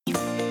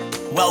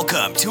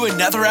Welcome to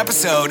another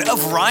episode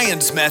of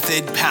Ryan's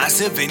Method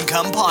Passive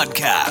Income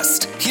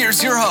Podcast.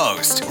 Here's your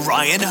host,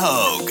 Ryan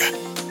Hogue.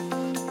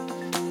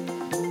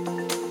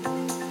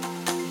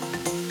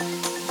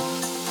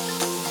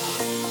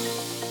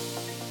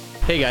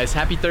 Hey guys,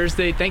 happy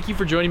Thursday. Thank you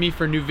for joining me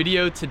for a new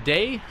video.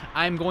 Today,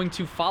 I'm going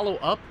to follow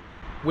up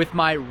with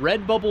my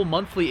Redbubble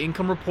monthly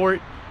income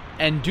report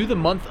and do the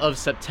month of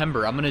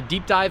September. I'm going to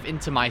deep dive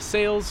into my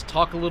sales,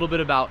 talk a little bit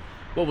about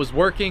what was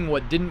working,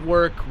 what didn't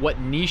work, what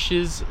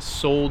niches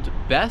sold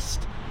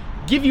best,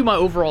 give you my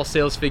overall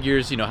sales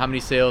figures, how many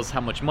sales, how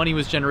much money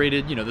was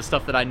generated, the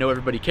stuff that I know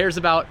everybody cares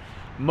about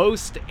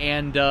most,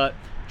 and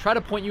try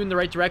to point you in the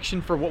right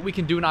direction for what we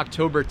can do in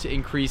October to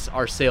increase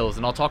our sales.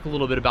 And I'll talk a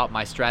little bit about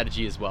my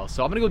strategy as well.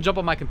 So I'm gonna go jump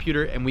on my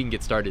computer and we can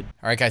get started.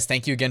 All right, guys,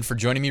 thank you again for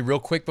joining me. Real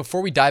quick,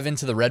 before we dive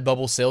into the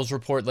Redbubble sales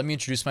report, let me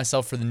introduce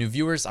myself for the new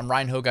viewers. I'm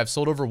Ryan Hogue. I've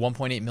sold over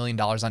 $1.8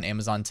 million on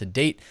Amazon to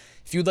date.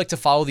 If you'd like to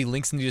follow the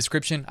links in the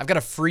description, I've got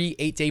a free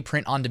 8-day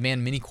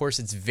print-on-demand mini course.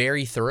 It's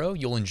very thorough.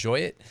 You'll enjoy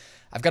it.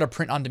 I've got a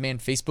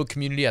print-on-demand Facebook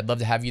community. I'd love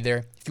to have you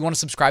there. If you want to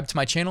subscribe to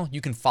my channel,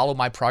 you can follow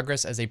my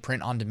progress as a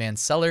print-on-demand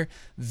seller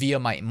via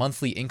my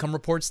monthly income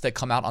reports that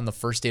come out on the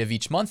first day of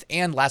each month.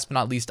 And last but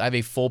not least, I have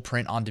a full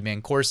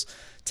print-on-demand course,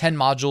 10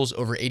 modules,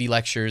 over 80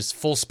 lectures,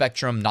 full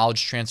spectrum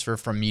knowledge transfer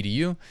from me to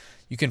you.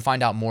 You can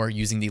find out more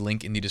using the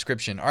link in the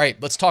description. All right,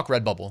 let's talk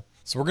Redbubble.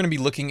 So we're going to be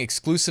looking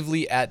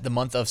exclusively at the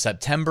month of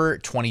September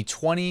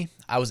 2020.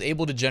 I was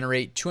able to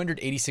generate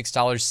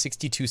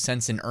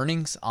 $286.62 in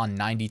earnings on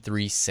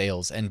 93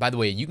 sales. And by the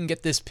way, you can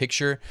get this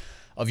picture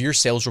of your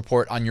sales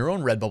report on your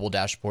own Redbubble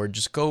dashboard.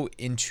 Just go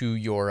into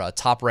your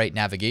top right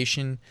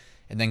navigation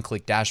and then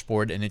click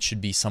dashboard, and it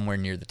should be somewhere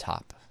near the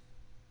top.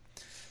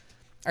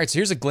 All right, so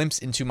here's a glimpse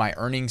into my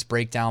earnings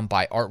breakdown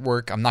by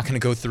artwork. I'm not going to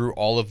go through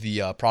all of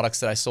the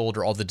products that I sold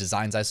or all the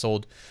designs I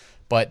sold,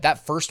 but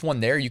that first one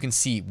there, you can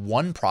see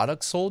one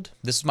product sold.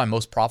 This is my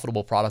most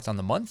profitable product on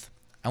the month.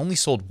 I only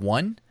sold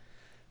one,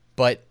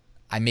 but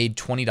I made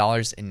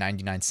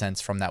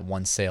 $20.99 from that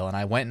one sale. And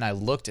I went and I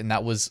looked, and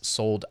that was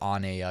sold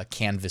on a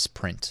canvas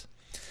print.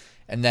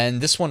 And then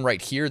this one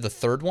right here, the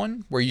third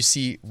one, where you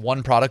see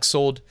one product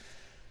sold,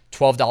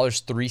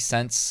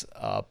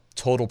 $12.03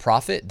 total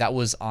profit. That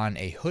was on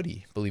a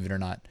hoodie, believe it or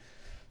not.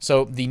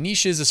 So the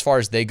niches as far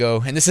as they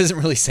go, and this isn't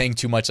really saying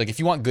too much. Like if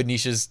you want good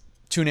niches,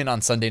 tune in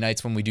on Sunday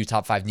nights when we do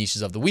top 5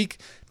 niches of the week.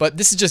 But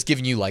this is just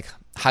giving you like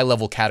high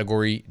level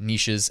category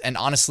niches. And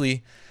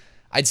honestly,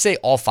 I'd say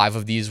all 5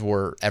 of these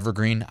were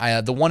evergreen.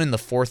 The one in the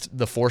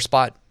four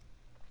spot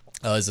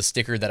is a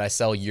sticker that I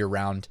sell year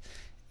round,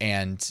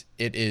 and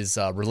it is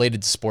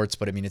related to sports,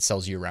 but I mean, it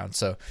sells year round.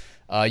 So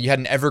you had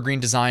an evergreen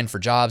design for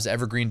jobs,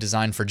 evergreen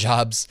design for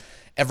jobs,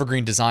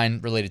 evergreen design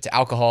related to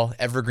alcohol,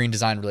 evergreen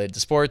design related to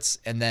sports,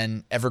 and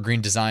then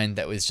evergreen design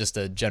that was just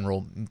a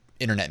general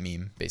internet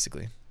meme,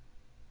 basically.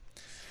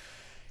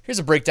 Here's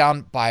a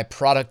breakdown by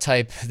product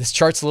type. This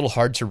chart's a little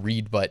hard to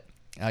read, but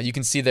you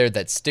can see there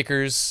that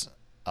stickers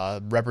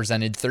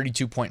represented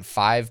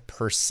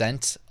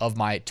 32.5% of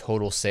my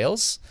total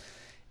sales.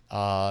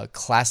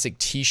 Classic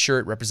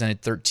t-shirt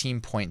represented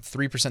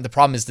 13.3%. The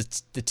problem is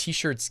that the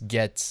t-shirts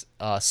get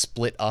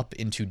split up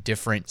into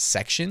different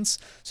sections.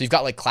 So you've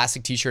got like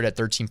classic t-shirt at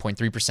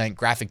 13.3%,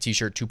 graphic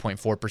t-shirt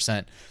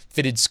 2.4%,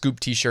 fitted scoop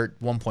t-shirt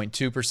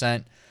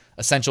 1.2%,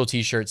 essential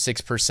t-shirt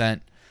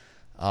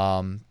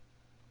 6%.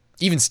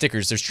 Even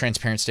stickers, there's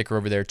transparent sticker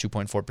over there,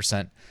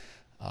 2.4%.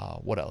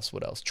 What else?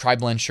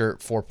 Tri-blend shirt,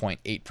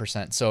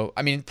 4.8%. So,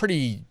 I mean,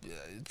 pretty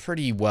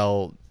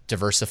well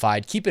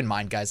diversified. Keep in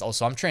mind, guys,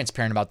 also, I'm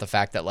transparent about the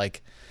fact that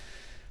like,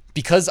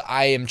 because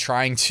I am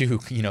trying to,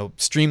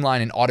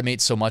 streamline and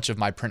automate so much of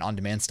my print on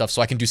demand stuff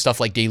so I can do stuff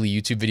like daily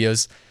YouTube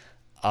videos.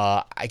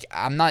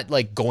 I'm not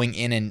like going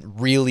in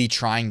and really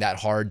trying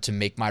that hard to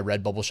make my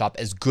Redbubble shop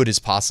as good as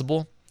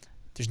possible.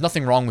 There's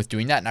nothing wrong with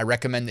doing that, and I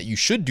recommend that you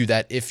should do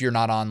that if you're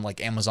not on like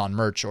Amazon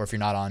Merch or if you're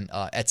not on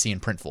Etsy and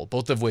Printful,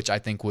 both of which I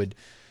think would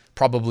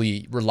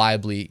probably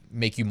reliably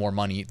make you more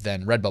money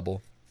than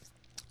Redbubble.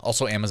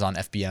 Also Amazon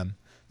FBM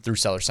through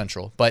Seller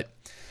Central. But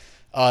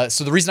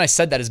so the reason I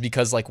said that is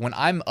because like when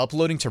I'm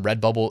uploading to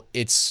Redbubble,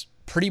 it's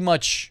pretty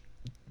much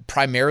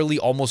primarily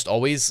almost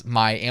always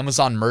my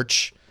Amazon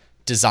Merch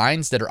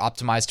designs that are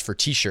optimized for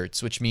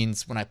t-shirts, which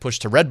means when I push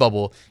to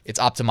Redbubble, it's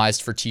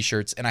optimized for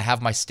t-shirts, and I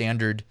have my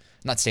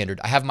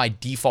I have my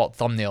default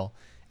thumbnail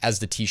as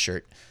the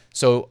t-shirt.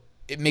 So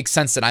it makes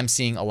sense that I'm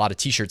seeing a lot of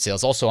t-shirt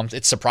sales. Also,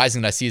 it's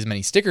surprising that I see as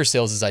many sticker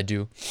sales as I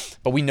do,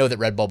 but we know that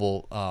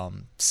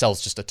Redbubble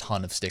sells just a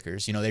ton of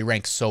stickers. They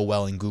rank so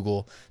well in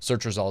Google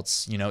search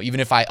results. Even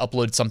if I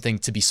upload something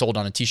to be sold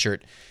on a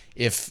t-shirt,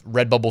 if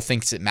Redbubble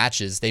thinks it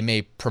matches, they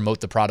may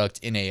promote the product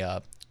in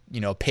a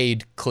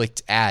paid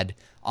clicked ad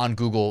on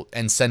Google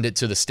and send it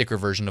to the sticker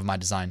version of my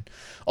design.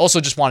 Also,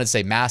 just wanted to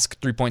say mask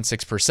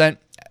 3.6%.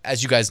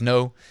 As you guys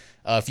know,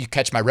 if you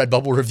catch my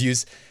Redbubble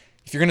reviews,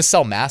 if you're going to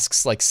sell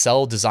masks, like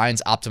sell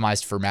designs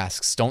optimized for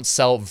masks. Don't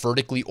sell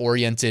vertically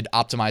oriented,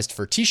 optimized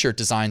for t-shirt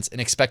designs and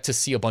expect to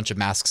see a bunch of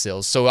mask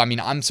sales. So, I mean,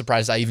 I'm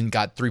surprised I even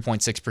got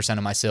 3.6%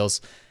 of my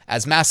sales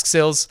as mask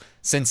sales,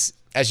 since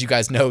as you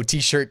guys know,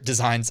 t-shirt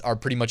designs are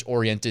pretty much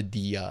oriented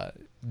the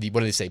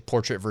what do they say?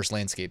 Portrait versus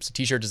landscape. So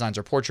t-shirt designs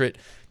are portrait.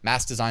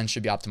 Mask designs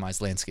should be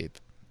optimized landscape.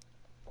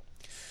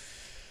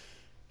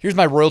 Here's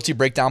my royalty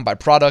breakdown by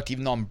product.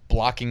 Even though I'm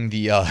blocking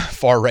the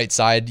far right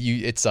side,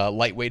 it's a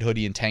lightweight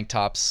hoodie and tank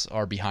tops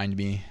are behind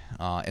me,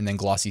 and then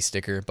glossy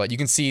sticker. But you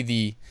can see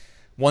the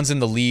ones in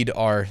the lead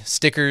are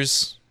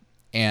stickers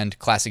and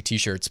classic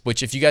t-shirts,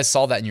 which if you guys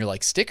saw that and you're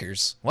like,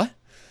 stickers? What?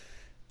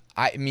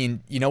 I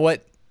mean, you know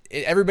what?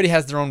 Everybody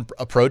has their own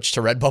approach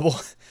to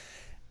Redbubble.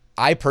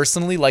 I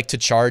personally like to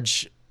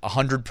charge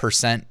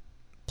 100%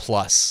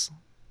 plus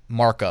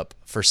markup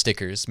for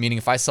stickers, meaning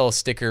if I sell a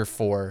sticker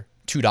for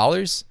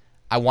 $2,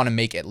 I want to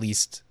make at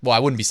least, well, I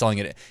wouldn't be selling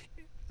it.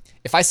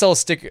 If I sell a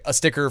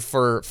sticker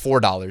for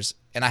 $4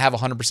 and I have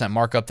 100%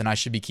 markup, then I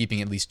should be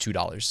keeping at least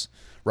 $2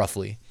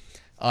 roughly.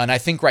 And I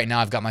think right now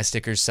I've got my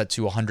stickers set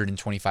to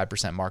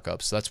 125%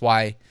 markup. So that's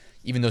why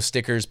even though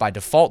stickers by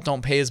default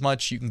don't pay as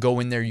much, you can go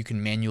in there, you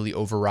can manually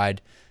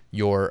override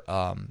your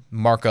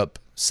markup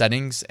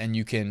settings and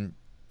you can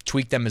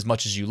tweak them as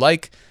much as you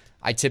like.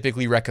 I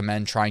typically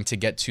recommend trying to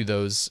get to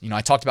those. You know,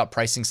 I talked about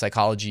pricing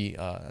psychology.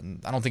 I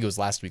don't think it was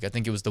last week. I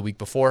think it was the week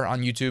before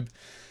on YouTube.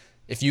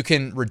 If you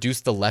can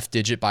reduce the left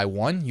digit by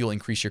 1, you'll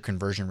increase your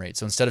conversion rate.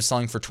 So instead of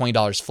selling for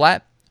 $20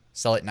 flat,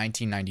 sell at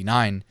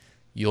 $19.99.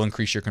 You'll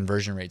increase your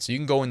conversion rate. So you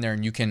can go in there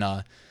and you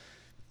can,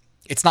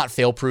 it's not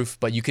fail proof,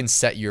 but you can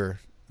set your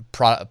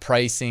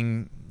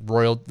pricing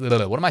what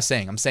am I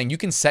saying? I'm saying you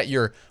can set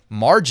your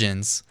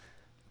margins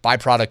by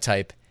product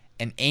type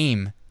and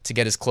aim to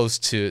get as close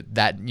to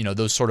that, you know,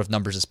 those sort of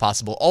numbers as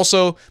possible.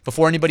 Also,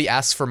 before anybody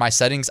asks for my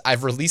settings,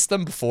 I've released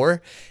them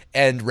before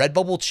and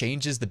Redbubble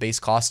changes the base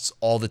costs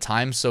all the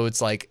time. So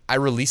it's like I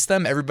released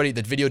them. Everybody,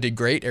 that video did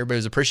great. Everybody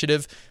was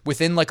appreciative.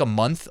 Within like a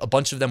month, a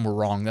bunch of them were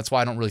wrong. That's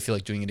why I don't really feel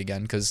like doing it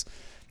again because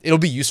it'll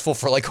be useful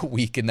for like a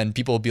week and then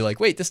people will be like,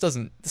 wait, this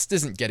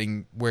isn't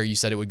getting where you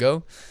said it would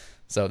go.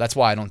 So that's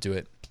why I don't do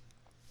it.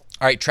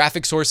 All right,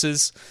 traffic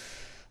sources.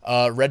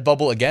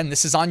 Redbubble, again,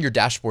 this is on your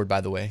dashboard,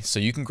 by the way. So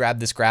you can grab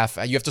this graph.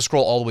 You have to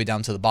scroll all the way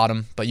down to the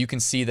bottom, but you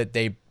can see that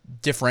they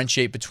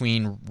differentiate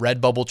between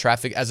Redbubble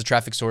traffic as a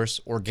traffic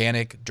source,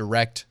 organic,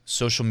 direct,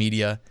 social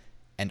media,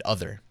 and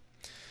other.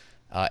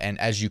 And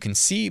as you can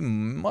see,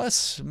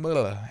 much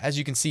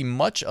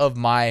of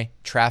my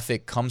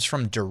traffic comes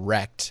from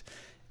direct.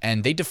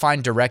 And they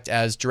define direct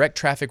as direct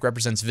traffic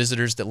represents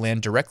visitors that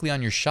land directly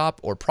on your shop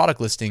or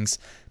product listings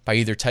by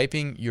either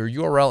typing your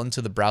URL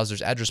into the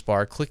browser's address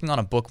bar, clicking on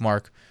a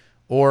bookmark,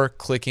 or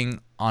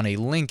clicking on a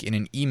link in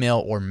an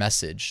email or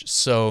message.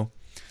 So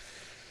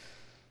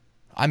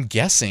I'm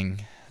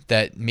guessing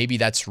that maybe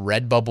that's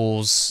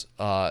Redbubble's,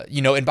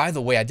 and by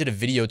the way, I did a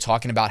video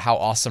talking about how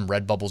awesome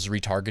Redbubble's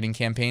retargeting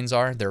campaigns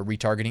are, their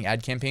retargeting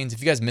ad campaigns. If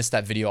you guys missed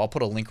that video, I'll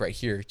put a link right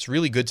here. It's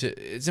really good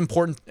it's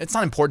important. It's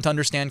not important to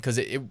understand because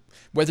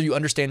whether you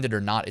understand it or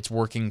not, it's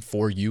working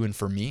for you and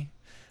for me.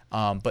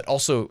 But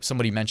also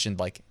somebody mentioned,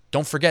 like,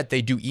 don't forget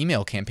they do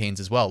email campaigns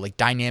as well, like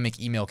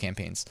dynamic email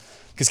campaigns.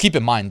 Because keep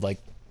in mind, like,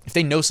 if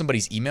they know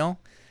somebody's email,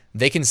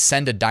 they can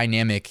send a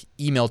dynamic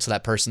email to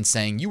that person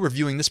saying, you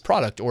reviewing this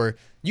product or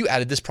you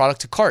added this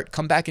product to cart,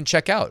 come back and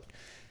check out.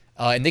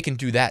 And they can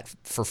do that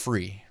for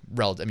free.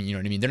 I mean, you know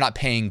what I mean? They're not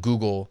paying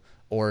Google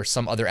or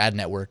some other ad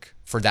network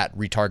for that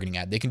retargeting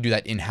ad. They can do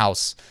that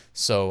in-house.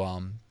 So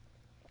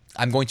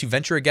I'm going to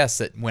venture a guess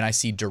that when I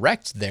see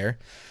direct there,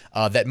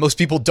 that most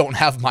people don't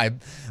have my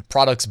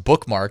products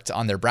bookmarked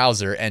on their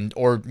browser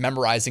or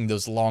memorizing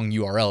those long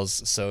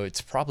URLs. So it's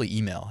probably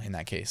email in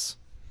that case.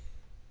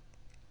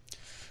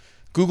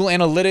 Google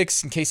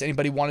Analytics, in case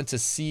anybody wanted to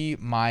see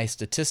my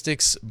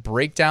statistics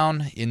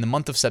breakdown. In the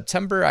month of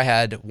September, I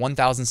had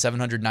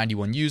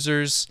 1,791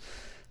 users,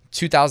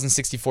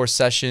 2,064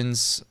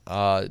 sessions,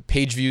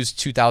 page views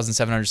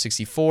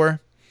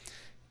 2,764,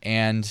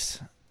 and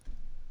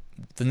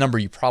the number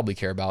you probably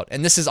care about.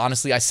 And this is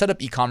honestly, I set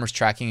up e-commerce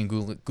tracking in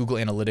Google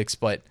Analytics,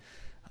 but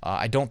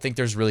I don't think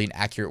there's really an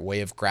accurate way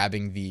of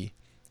grabbing the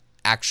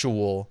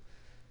actual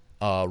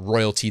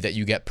royalty that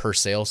you get per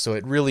sale. So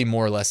it really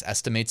more or less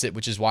estimates it,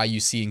 which is why you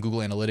see in Google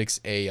Analytics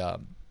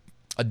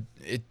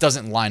it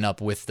doesn't line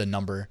up with the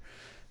number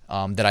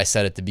that I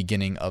said at the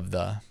beginning of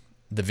the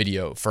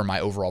video for my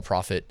overall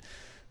profit.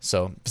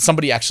 So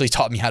somebody actually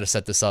taught me how to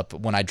set this up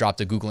when I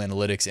dropped a Google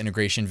Analytics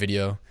integration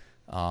video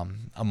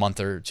a month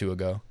or two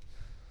ago.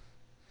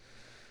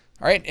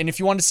 All right, and if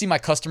you want to see my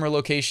customer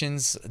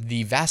locations,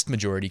 the vast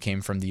majority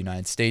came from the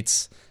United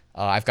States.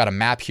 I've got a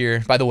map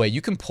here. By the way,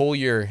 you can pull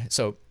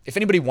so if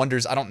anybody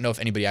wonders, I don't know if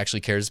anybody actually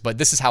cares, but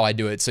this is how I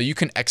do it. So you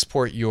can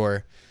export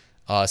your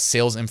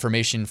sales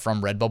information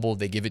from Redbubble.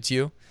 They give it to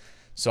you.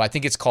 So I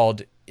think it's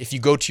called, if you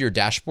go to your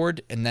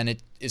dashboard and then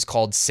it is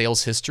called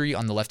sales history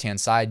on the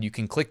left-hand side, you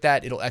can click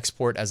that. It'll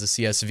export as a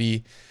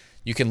CSV.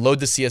 You can load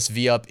the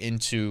CSV up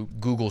into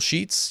Google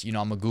Sheets. You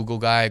know, I'm a Google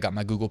guy. I got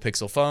my Google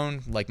Pixel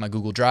phone, like my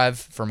Google Drive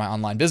for my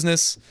online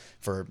business,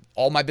 for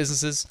all my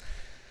businesses.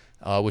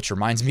 Which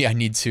reminds me, I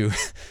need to,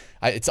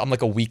 I'm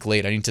like a week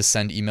late. I need to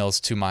send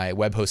emails to my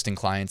web hosting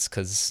clients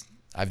because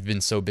I've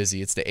been so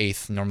busy. It's the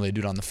 8th. Normally I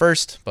do it on the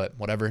 1st, but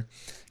whatever.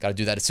 Got to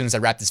do that as soon as I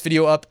wrap this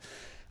video up.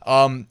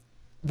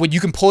 When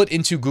you can pull it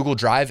into Google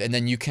Drive, and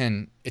then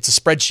it's a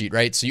spreadsheet,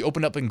 right? So you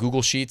open up in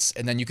Google Sheets,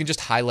 and then you can just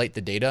highlight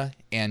the data,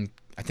 and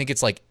I think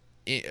it's like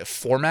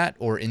format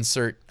or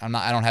insert. I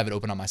don't have it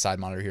open on my side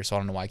monitor here, so I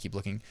don't know why I keep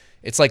looking.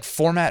 It's like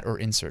format or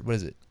insert. What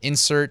is it?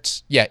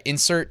 Insert. Yeah,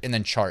 insert and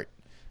then chart.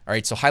 All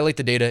right, so highlight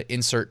the data,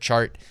 insert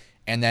chart,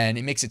 and then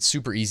it makes it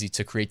super easy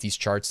to create these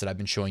charts that I've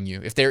been showing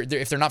you. If they're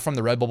not from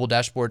the Redbubble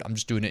dashboard, I'm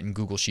just doing it in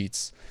Google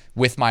Sheets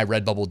with my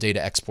Redbubble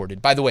data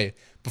exported. By the way,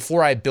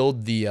 before I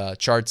build the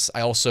charts,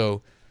 I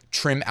also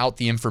trim out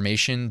the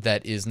information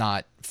that is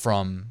not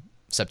from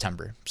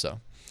September. So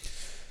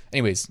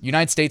anyways,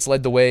 United States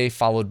led the way,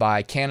 followed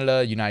by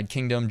Canada, United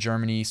Kingdom,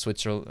 Germany,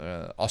 Switzerland,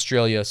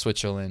 Australia,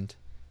 Switzerland.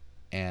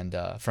 And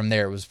from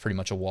there, it was pretty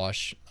much a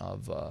wash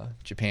of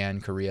Japan,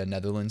 Korea,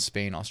 Netherlands,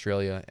 Spain,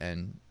 Australia,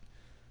 and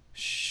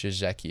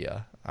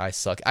Czechia. I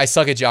suck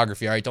at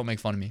geography. All right, don't make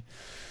fun of me.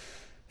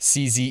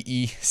 Czechia,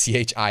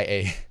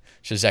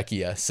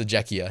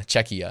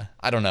 Czechia.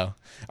 I don't know.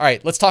 All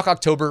right, let's talk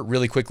October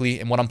really quickly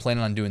and what I'm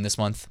planning on doing this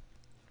month.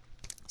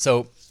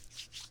 So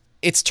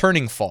it's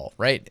turning fall,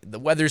 right? The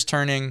weather's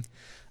turning.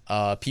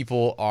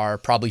 People are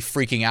probably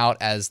freaking out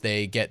as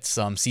they get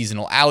some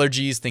seasonal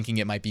allergies, thinking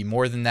it might be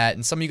more than that.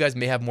 And some of you guys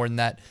may have more than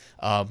that.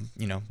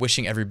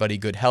 Wishing everybody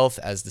good health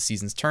as the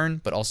seasons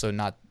turn, but also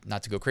not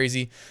to go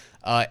crazy.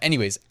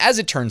 Anyways, as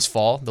it turns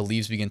fall, the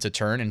leaves begin to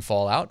turn and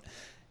fall out.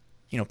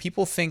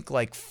 People think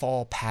like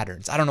fall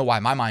patterns. I don't know why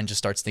my mind just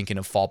starts thinking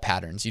of fall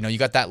patterns. You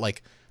got that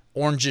like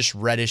orangish,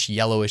 reddish,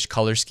 yellowish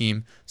color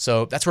scheme.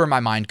 So that's where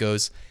my mind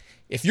goes.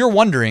 If you're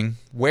wondering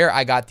where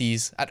I got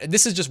these,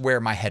 this is just where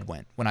my head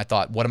went when I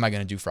thought, what am I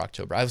going to do for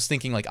October? I was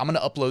thinking like, I'm going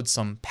to upload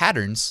some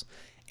patterns,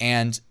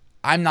 and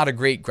I'm not a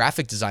great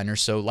graphic designer.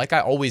 So like I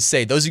always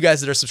say, those of you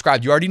guys that are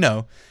subscribed, you already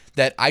know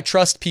that I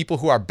trust people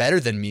who are better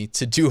than me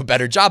to do a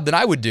better job than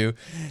I would do.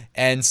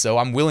 And so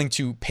I'm willing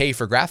to pay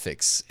for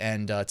graphics.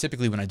 And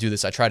typically when I do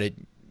this, I try to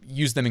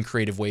use them in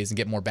creative ways and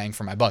get more bang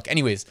for my buck.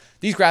 Anyways,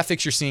 these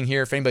graphics you're seeing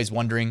here, if anybody's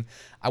wondering,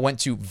 I went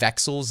to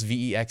Vexels,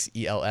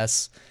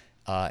 Vexels,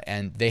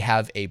 and they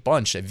have a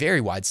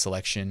very wide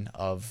selection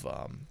of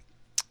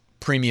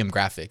premium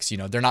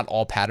graphics. They're not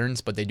all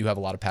patterns, but they do have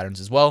a lot of patterns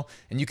as well.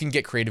 And you can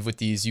get creative with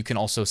these. You can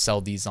also sell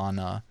these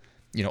on,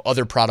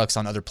 other products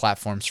on other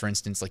platforms. For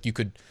instance, like you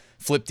could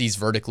flip these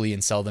vertically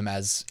and sell them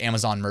as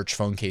Amazon merch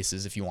phone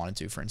cases if you wanted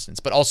to, for instance.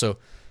 But also,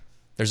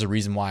 there's a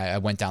reason why I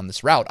went down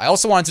this route. I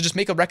also wanted to just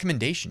make a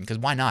recommendation, because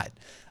why not?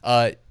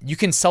 You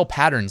can sell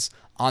patterns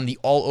on the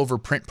all over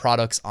print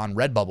products on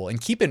Redbubble.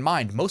 And keep in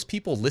mind, most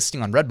people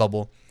listing on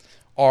Redbubble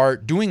are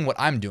doing what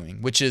I'm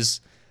doing, which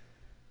is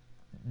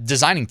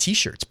designing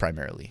t-shirts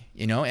primarily,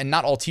 and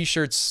not all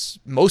t-shirts,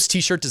 most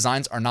t-shirt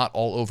designs are not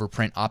all over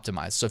print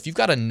optimized. So if you've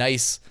got a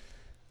nice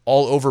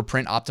all over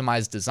print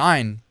optimized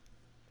design,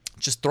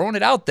 just throwing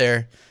it out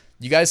there.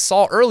 You guys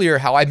saw earlier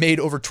how I made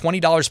over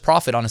 $20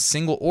 profit on a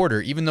single order,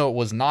 even though it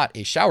was not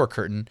a shower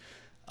curtain.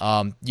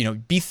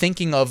 Be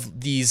thinking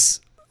of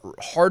these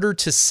harder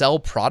to sell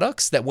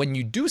products that when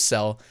you do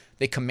sell,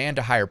 they command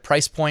a higher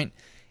price point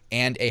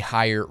and a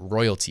higher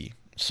royalty.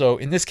 So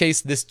in this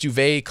case, this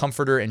duvet,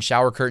 comforter, and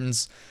shower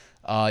curtains,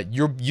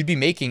 you'd be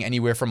making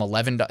anywhere from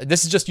 $11.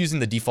 This is just using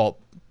the default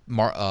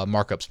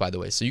markups, by the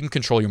way. So you can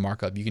control your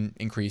markup. You can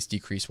increase,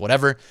 decrease,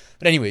 whatever.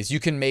 But anyways, you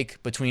can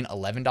make between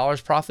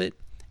 $11 profit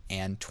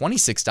and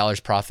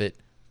 $26 profit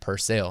per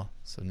sale.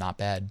 So not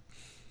bad.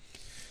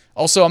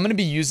 Also, I'm going to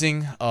be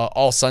using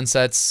All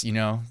Sunsets.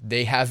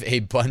 They have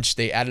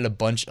they added a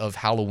bunch of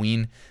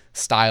Halloween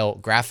style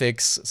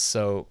graphics.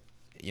 So,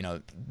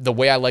 the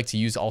way I like to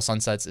use All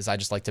Sunsets is I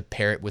just like to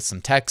pair it with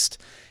some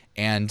text.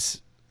 And,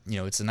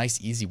 it's a nice,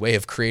 easy way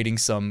of creating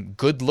some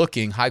good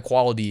looking, high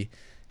quality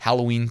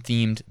Halloween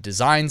themed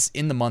designs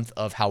in the month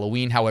of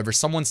Halloween. However,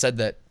 someone said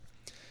that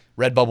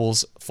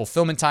Redbubble's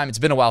fulfillment time, it's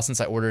been a while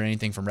since I ordered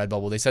anything from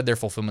Redbubble. They said their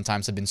fulfillment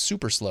times have been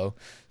super slow.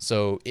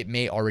 So it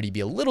may already be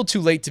a little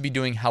too late to be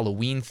doing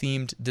Halloween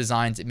themed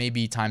designs. It may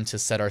be time to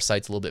set our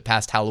sights a little bit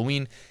past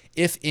Halloween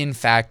if in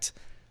fact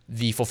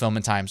the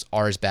fulfillment times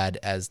are as bad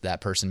as that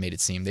person made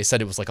it seem. They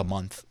said it was like a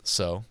month.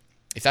 So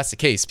if that's the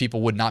case,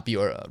 people would not be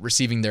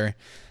receiving their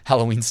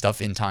Halloween stuff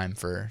in time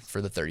for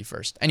the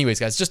 31st. Anyways,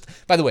 guys, just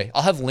by the way,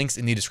 I'll have links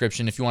in the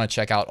description if you want to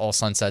check out All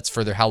Sunsets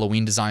for their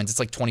Halloween designs. It's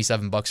like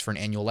 $27 for an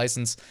annual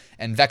license.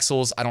 And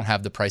Vexels, I don't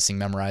have the pricing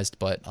memorized,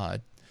 but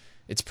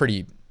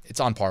it's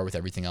on par with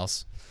everything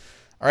else.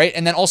 All right,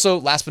 and then also,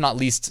 last but not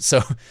least,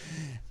 so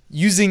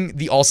using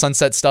the All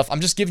Sunset stuff,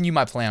 I'm just giving you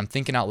my plan. I'm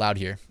thinking out loud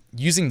here.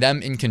 Using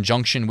them in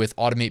conjunction with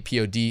Automate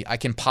POD, I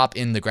can pop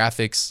in the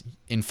graphics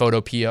in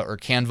Photopea or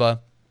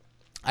Canva.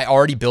 I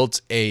already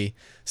built a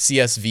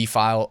CSV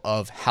file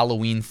of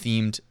Halloween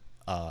themed,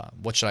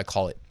 what should I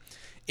call it?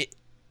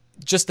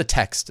 Just the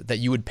text that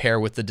you would pair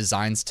with the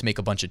designs to make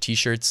a bunch of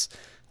t-shirts.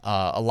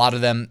 A lot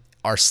of them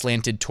are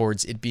slanted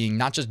towards it being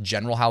not just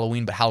general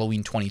Halloween, but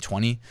Halloween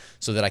 2020,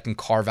 so that I can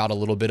carve out a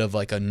little bit of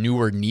like a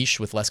newer niche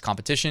with less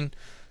competition.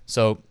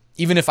 So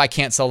even if I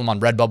can't sell them on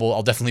Redbubble,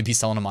 I'll definitely be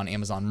selling them on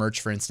Amazon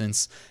merch, for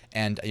instance.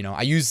 And,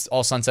 I use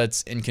all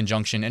sunsets in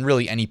conjunction, and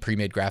really any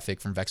pre-made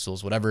graphic from Vex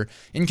Tools, whatever,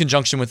 in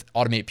conjunction with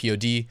Automate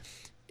POD.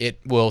 It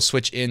will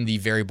switch in the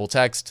variable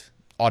text,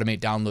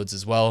 automate downloads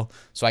as well.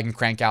 So I can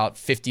crank out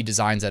 50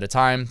 designs at a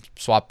time,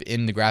 swap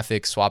in the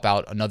graphic, swap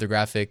out another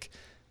graphic,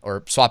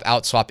 or swap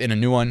out, swap in a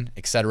new one,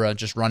 etc.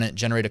 Just run it,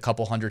 generate a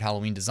couple hundred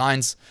Halloween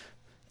designs.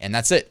 And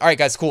that's it. All right,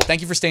 guys, cool.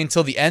 Thank you for staying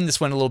till the end. This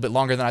went a little bit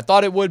longer than I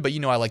thought it would, but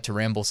I like to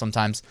ramble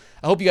sometimes.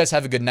 I hope you guys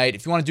have a good night.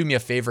 If you want to do me a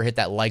favor, hit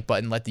that like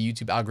button. Let the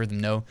YouTube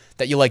algorithm know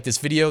that you like this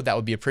video. That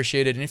would be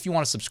appreciated. And if you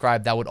want to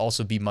subscribe, that would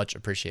also be much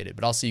appreciated.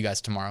 But I'll see you guys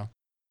tomorrow.